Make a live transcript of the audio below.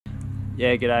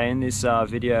Yeah, g'day. In this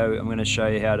video I'm going to show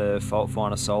you how to fault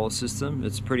find a solar system.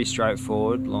 It's pretty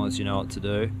straightforward as long as you know what to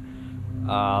do.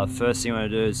 First thing I'm going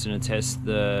to do is going to test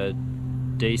the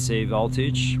DC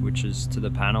voltage, which is to the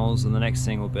panels, and the next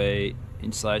thing will be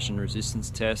insulation resistance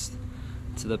test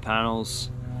to the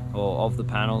panels, or of the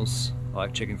panels,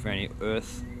 like checking for any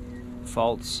earth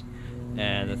faults.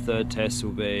 And the third test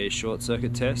will be short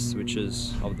circuit test, which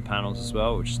is of the panels as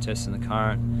well, which is testing the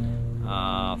current.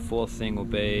 Fourth thing will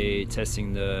be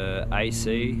testing the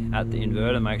AC at the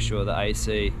inverter, make sure the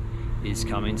AC is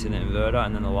coming to the inverter.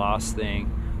 And then the last thing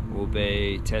will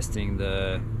be testing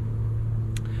the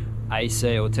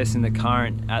AC, or testing the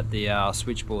current at the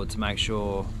switchboard to make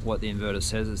sure what the inverter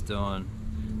says it's doing,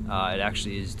 it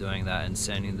actually is doing that and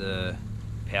sending the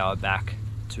power back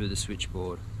to the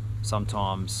switchboard.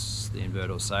 Sometimes the inverter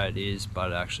will say it is,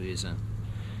 but it actually isn't.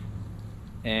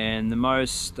 And the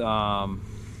most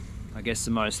I guess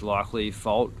the most likely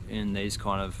fault in these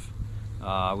kind of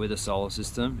with a solar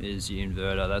system is your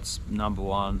inverter. That's number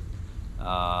one. The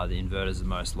inverter is the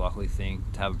most likely thing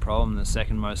to have a problem. The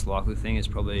second most likely thing is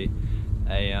probably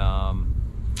a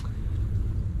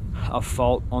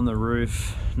fault on the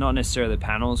roof, not necessarily the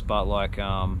panels, but like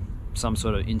some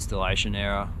sort of installation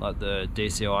error, like the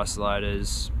DC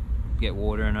isolators get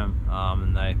water in them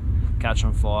and they catch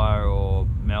on fire or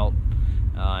melt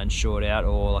and short out,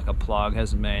 or like a plug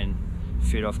hasn't been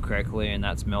fit off correctly and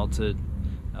that's melted.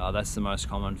 That's the most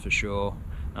common for sure.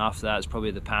 And after that, it's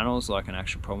probably the panels, like an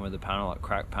actual problem with the panel, like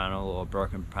cracked panel or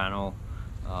broken panel,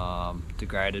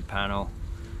 degraded panel.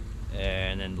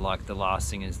 And then like the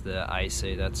last thing is the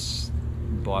AC. That's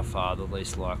by far the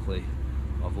least likely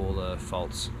of all the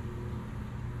faults.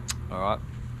 Alright,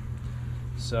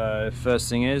 so first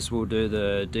thing is we'll do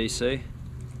the DC.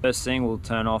 First thing, we'll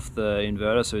turn off the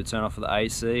inverter, so we turn off the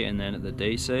AC and then at the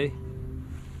DC.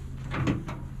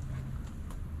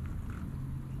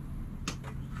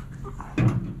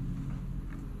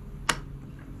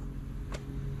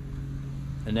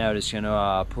 And now we're just going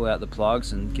to pull out the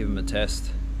plugs and give them a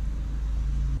test.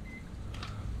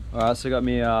 Alright, so I got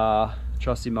my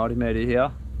trusty multimeter here.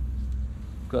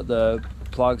 Got the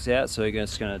plugs out, so we're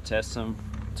just going to test them.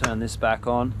 Turn this back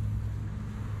on.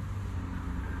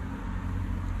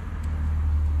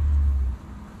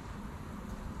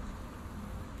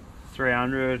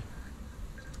 $300.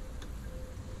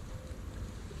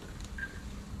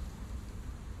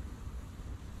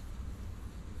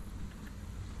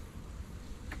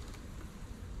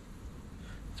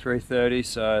 $330,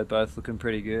 so both looking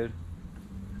pretty good.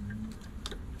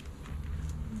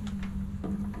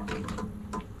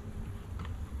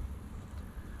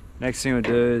 Next thing we'll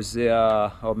do is the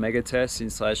Omega test,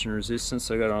 insulation resistance.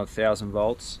 So I got it on 1000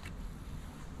 volts.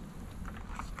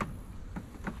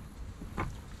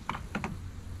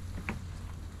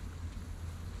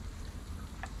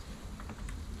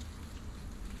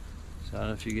 So I don't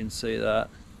know if you can see that.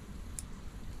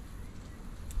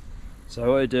 So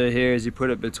what you do here is you put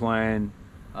it between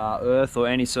earth or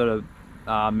any sort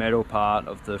of metal part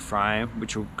of the frame,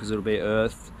 because it'll be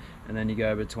earth, and then you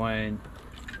go between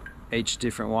each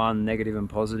different one, negative and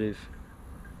positive.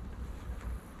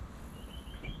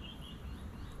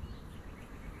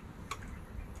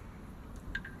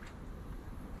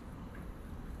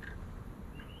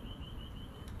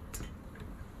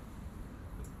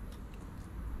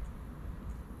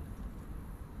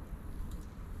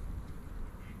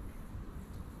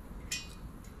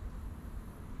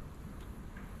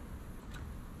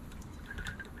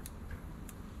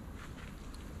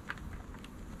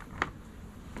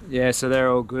 Yeah, so they're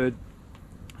all good.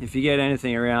 If you get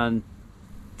anything around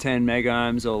 10 mega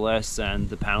ohms or less, then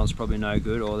the panel's probably no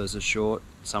good, or there's a short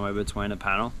somewhere between a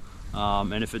panel.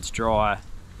 And if it's dry,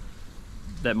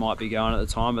 that might be going at the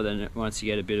time, but then once you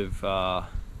get a bit of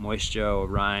moisture or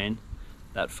rain,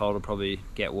 that fault will probably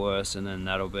get worse, and then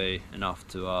that'll be enough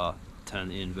to turn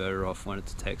the inverter off when it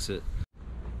detects it.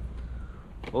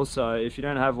 Also, if you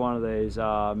don't have one of these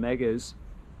megas,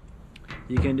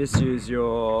 you can just use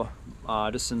your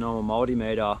just a normal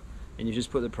multimeter, and you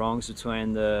just put the prongs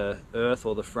between the earth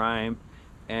or the frame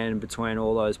and between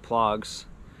all those plugs,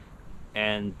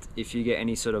 and if you get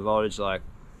any sort of voltage, like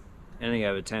anything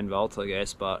over 10 volts I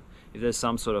guess, but if there's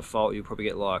some sort of fault, you'll probably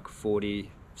get like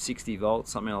 40, 60 volts,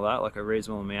 something like that, like a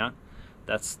reasonable amount.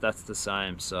 That's the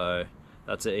same, so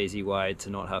that's an easy way to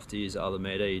not have to use the other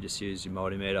meter. You just use your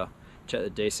multimeter, check the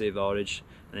DC voltage,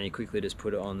 and then you quickly just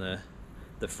put it on the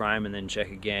frame and then check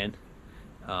again,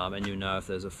 and you'll know if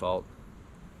there's a fault.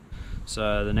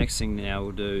 So the next thing now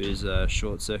we'll do is a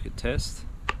short circuit test.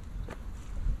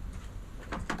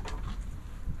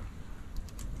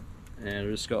 And I've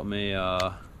just got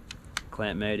my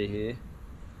clamp meter here.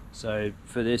 So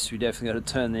for this we definitely got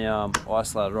to turn the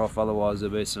isolator off, otherwise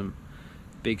there'll be some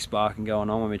big sparking going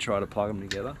on when we try to plug them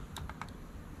together.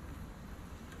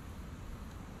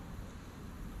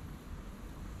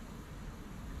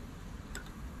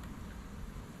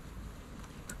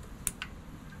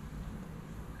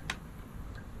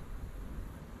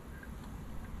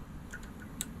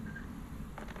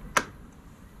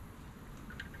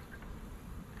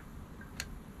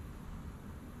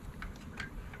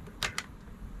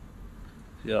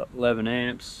 Got 11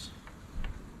 amps,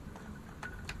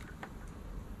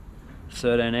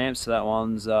 13 amps, so that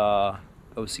one's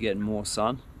obviously getting more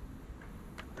sun.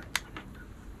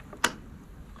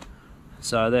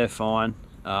 So they're fine.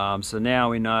 So now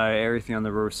we know everything on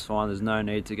the roof's fine, there's no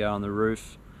need to go on the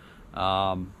roof.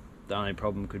 The only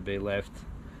problem could be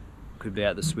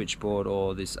at the switchboard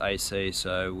or this AC,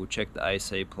 so we'll check the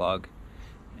AC plug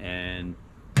and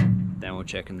then we'll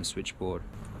check in the switchboard.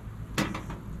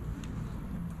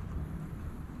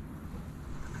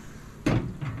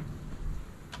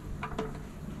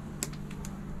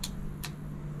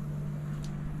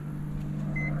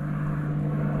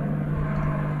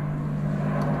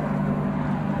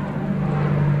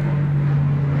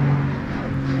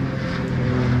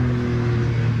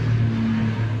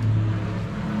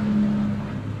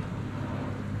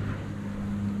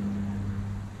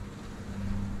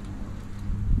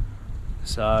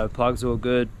 So plugs all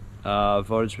good,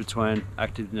 voltage between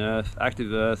active earth, active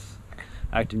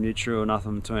neutral,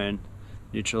 nothing between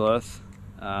neutral earth.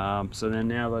 So then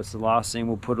now that's the last thing,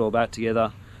 we'll put it all back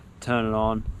together, turn it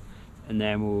on, and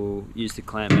then we'll use the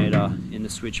clamp meter in the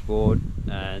switchboard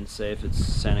and see if it's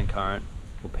sending current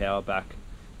or power back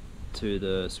to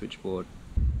the switchboard.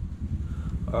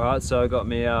 Alright, so I got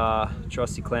my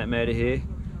trusty clamp meter here,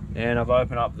 and I've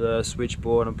opened up the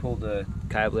switchboard and pulled the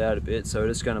cable out a bit, so we're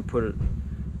just going to put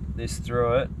this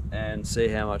through it and see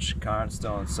how much current's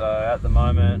doing. So at the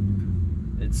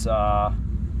moment it's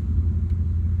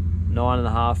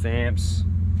 9.5 amps,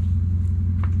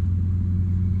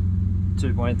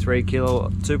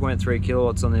 2.3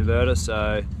 kilowatts on the inverter,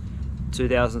 so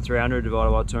 2300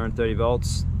 divided by 230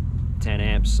 volts, 10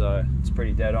 amps, so it's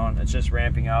pretty dead on. It's just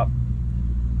ramping up,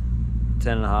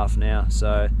 10.5 now,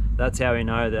 so that's how we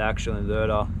know the actual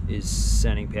inverter is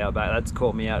sending power back. That's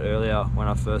caught me out earlier when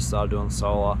I first started doing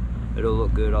solar. It all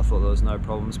looked good, I thought there was no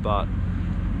problems, but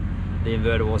the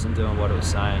inverter wasn't doing what it was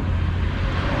saying.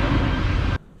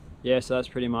 Yeah, so that's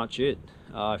pretty much it.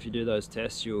 If you do those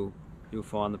tests, you'll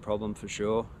find the problem for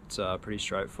sure. It's pretty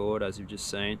straightforward, as you've just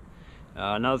seen.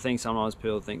 Another thing, sometimes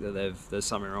people think that there's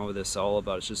something wrong with their solar,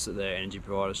 but it's just that their energy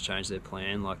providers changed their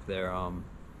plan, like they're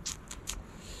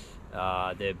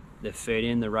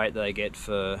feeding, the rate that they get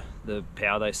for the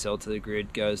power they sell to the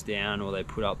grid goes down, or they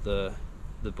put up the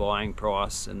buying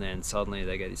price and then suddenly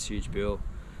they get this huge bill.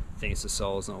 I think it's the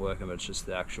solar's not working, but it's just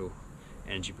the actual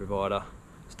energy provider.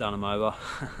 It's done them over.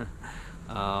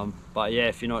 But yeah,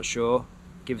 if you're not sure,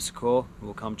 give us a call,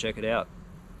 we'll come check it out.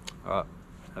 Alright,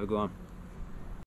 have a good one.